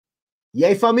E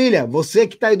aí, família, você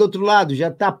que está aí do outro lado, já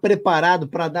está preparado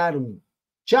para dar um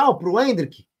tchau para o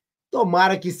Endrick?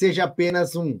 Tomara que seja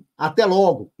apenas um até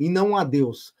logo e não um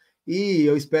adeus. E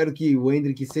eu espero que o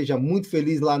Endrick seja muito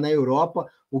feliz lá na Europa.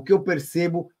 O que eu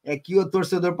percebo é que o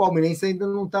torcedor palmeirense ainda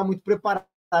não está muito preparado.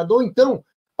 Ou então,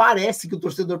 parece que o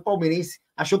torcedor palmeirense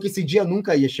achou que esse dia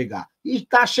nunca ia chegar. E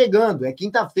está chegando, é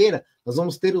quinta-feira. Nós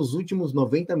vamos ter os últimos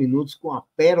 90 minutos com a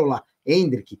pérola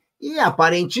Endrick. E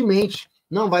aparentemente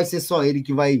não vai ser só ele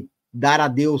que vai dar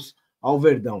adeus ao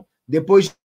Verdão.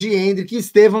 Depois de Endrick e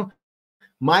Estêvão,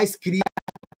 mais Cria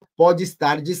pode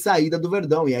estar de saída do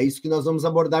Verdão. E é isso que nós vamos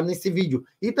abordar nesse vídeo.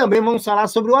 E também vamos falar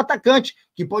sobre o atacante,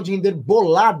 que pode render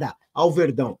bolada ao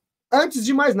Verdão. Antes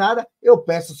de mais nada, eu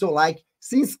peço o seu like,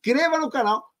 se inscreva no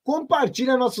canal,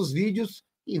 compartilhe nossos vídeos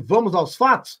e vamos aos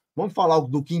fatos. Vamos falar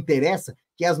do que interessa,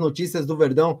 que é as notícias do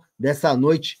Verdão dessa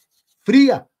noite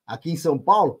fria aqui em São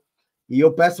Paulo. E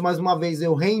eu peço mais uma vez,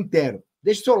 eu reitero,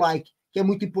 deixe seu like, que é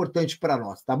muito importante para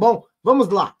nós, tá bom? Vamos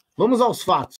lá, vamos aos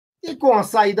fatos. E com a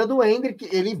saída do Endrick,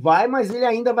 ele vai, mas ele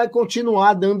ainda vai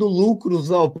continuar dando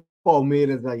lucros ao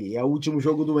Palmeiras aí. É o último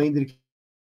jogo do Endrick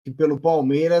pelo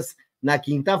Palmeiras na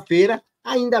quinta-feira.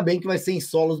 Ainda bem que vai ser em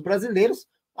solos brasileiros.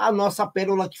 A nossa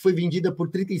pérola que foi vendida por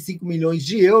 35 milhões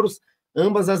de euros.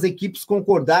 Ambas as equipes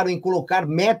concordaram em colocar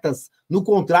metas no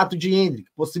contrato de Endrick,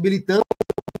 possibilitando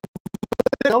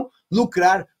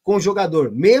lucrar com o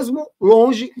jogador, mesmo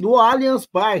longe do Allianz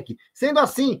Parque. Sendo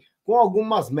assim, com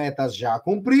algumas metas já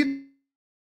cumpridas,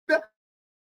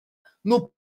 no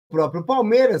próprio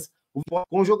Palmeiras,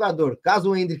 com o jogador, caso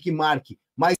o Endrick marque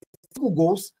mais 5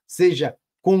 gols, seja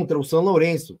contra o São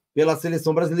Lourenço, pela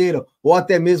seleção brasileira, ou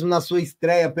até mesmo na sua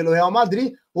estreia pelo Real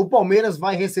Madrid, o Palmeiras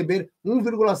vai receber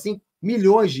 1,5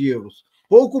 milhões de euros,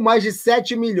 pouco mais de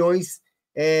 7 milhões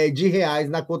de reais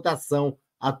na cotação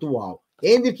atual.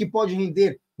 Endrick pode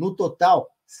render, no total,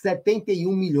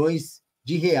 71 milhões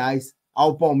de reais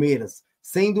ao Palmeiras.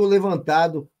 Sendo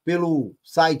levantado pelo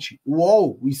site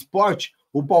UOL Sport,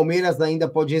 o Palmeiras ainda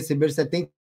pode receber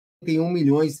 71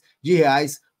 milhões de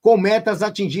reais, com metas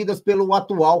atingidas pelo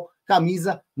atual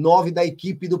camisa 9 da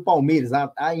equipe do Palmeiras.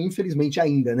 Infelizmente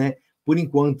ainda, né? Por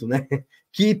enquanto, né?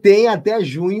 Que tem até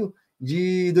junho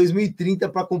de 2030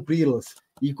 para cumpri-las.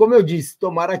 E como eu disse,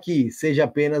 tomara que seja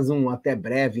apenas um até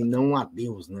breve, não um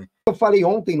adeus, né? Eu falei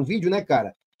ontem no vídeo, né,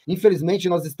 cara? Infelizmente,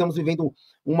 nós estamos vivendo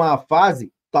uma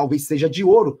fase, talvez seja de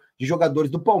ouro, de jogadores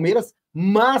do Palmeiras,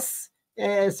 mas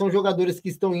são jogadores que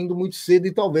estão indo muito cedo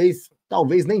e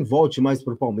talvez nem volte mais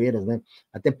para o Palmeiras, né?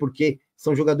 Até porque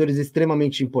são jogadores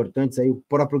extremamente importantes. Aí o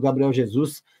próprio Gabriel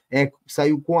Jesus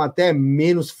saiu com até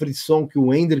menos frisson que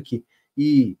o Endrick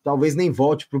e talvez nem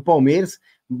volte para o Palmeiras.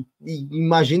 E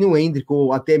imagine o Endrick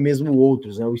ou até mesmo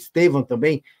outros, né? O Estêvão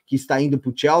também, que está indo para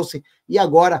o Chelsea. E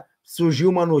agora surgiu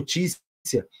uma notícia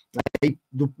aí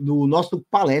do nosso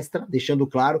palestra, deixando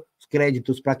claro, os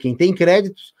créditos para quem tem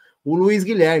créditos. O Luiz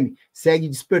Guilherme segue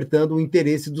despertando o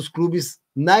interesse dos clubes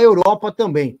na Europa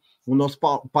também. O nosso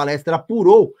palestra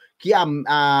apurou que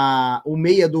o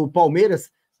meia do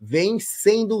Palmeiras vem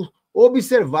sendo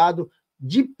observado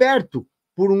de perto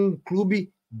por um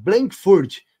clube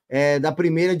Blankford, da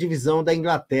primeira divisão da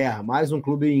Inglaterra, mais um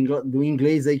clube do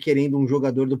inglês aí querendo um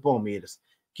jogador do Palmeiras,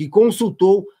 que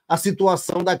consultou a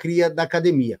situação da cria da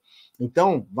academia.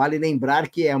 Então, vale lembrar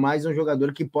que é mais um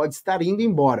jogador que pode estar indo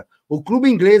embora. O clube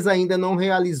inglês ainda não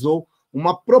realizou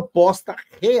uma proposta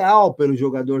real pelo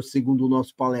jogador, segundo o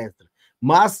nosso palestra,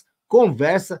 mas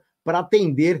conversa para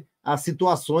atender as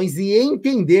situações e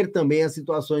entender também as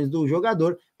situações do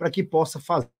jogador para que possa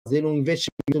fazer um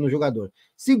investimento no jogador.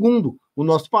 Segundo o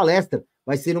nosso palestra,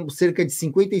 vai ser cerca de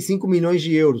 55 milhões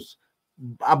de euros,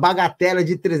 a bagatela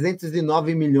de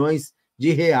 309 milhões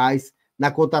de reais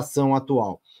na cotação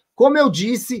atual. Como eu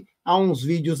disse há uns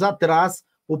vídeos atrás,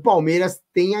 o Palmeiras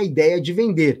tem a ideia de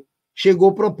vender.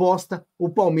 Chegou proposta, o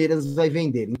Palmeiras vai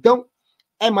vender. Então,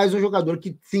 é mais um jogador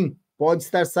que, sim, pode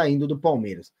estar saindo do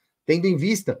Palmeiras. Tendo em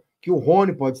vista que o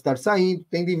Rony pode estar saindo,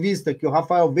 tendo em vista que o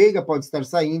Rafael Veiga pode estar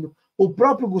saindo, o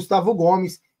próprio Gustavo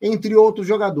Gomes, entre outros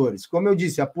jogadores. Como eu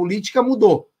disse, a política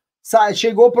mudou.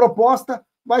 Chegou proposta,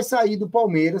 vai sair do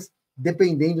Palmeiras,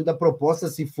 dependendo da proposta,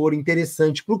 se for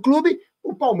interessante para o clube,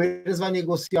 o Palmeiras vai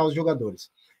negociar os jogadores.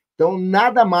 Então,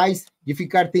 nada mais de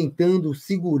ficar tentando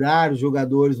segurar os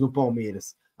jogadores no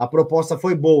Palmeiras. A proposta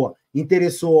foi boa,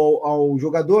 interessou ao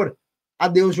jogador,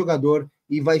 adeus jogador,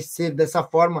 e vai ser dessa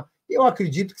forma. Eu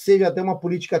acredito que seja até uma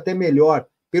política até melhor,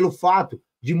 pelo fato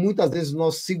de muitas vezes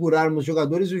nós segurarmos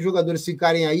jogadores e os jogadores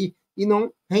ficarem aí e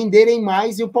não renderem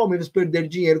mais e o Palmeiras perder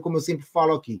dinheiro, como eu sempre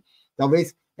falo aqui.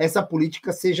 Talvez essa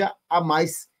política seja a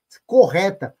mais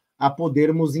correta a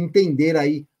podermos entender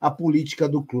aí a política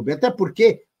do clube. Até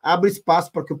porque abre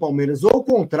espaço para que o Palmeiras ou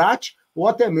contrate ou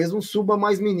até mesmo suba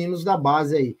mais meninos da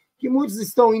base aí, que muitos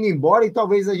estão indo embora e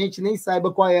talvez a gente nem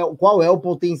saiba qual é o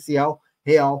potencial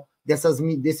real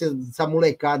dessa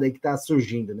molecada aí que está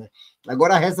surgindo, né?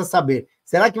 Agora resta saber,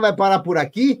 será que vai parar por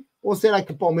aqui ou será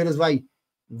que o Palmeiras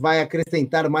vai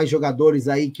acrescentar mais jogadores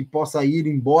aí que possa ir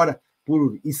embora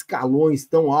por escalões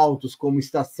tão altos como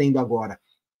está sendo agora?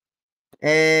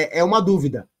 É uma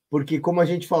dúvida, porque como a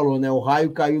gente falou, né, o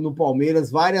raio caiu no Palmeiras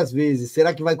várias vezes.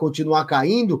 Será que vai continuar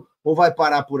caindo ou vai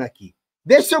parar por aqui?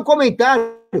 Deixe seu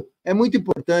comentário, é muito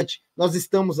importante. Nós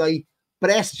estamos aí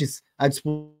prestes a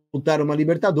disputar uma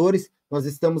Libertadores, nós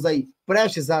estamos aí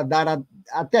prestes a dar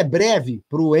até breve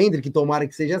para o Endrick, tomara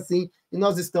que seja assim, e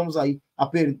nós estamos aí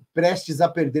prestes a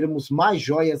perdermos mais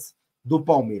joias do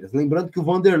Palmeiras. Lembrando que o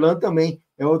Vanderlan também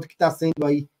é outro que está sendo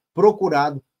aí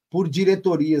procurado por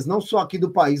diretorias, não só aqui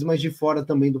do país, mas de fora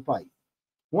também do país.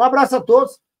 Um abraço a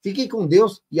todos, fiquem com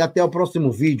Deus e até o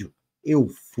próximo vídeo. Eu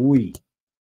fui.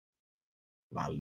 Valeu.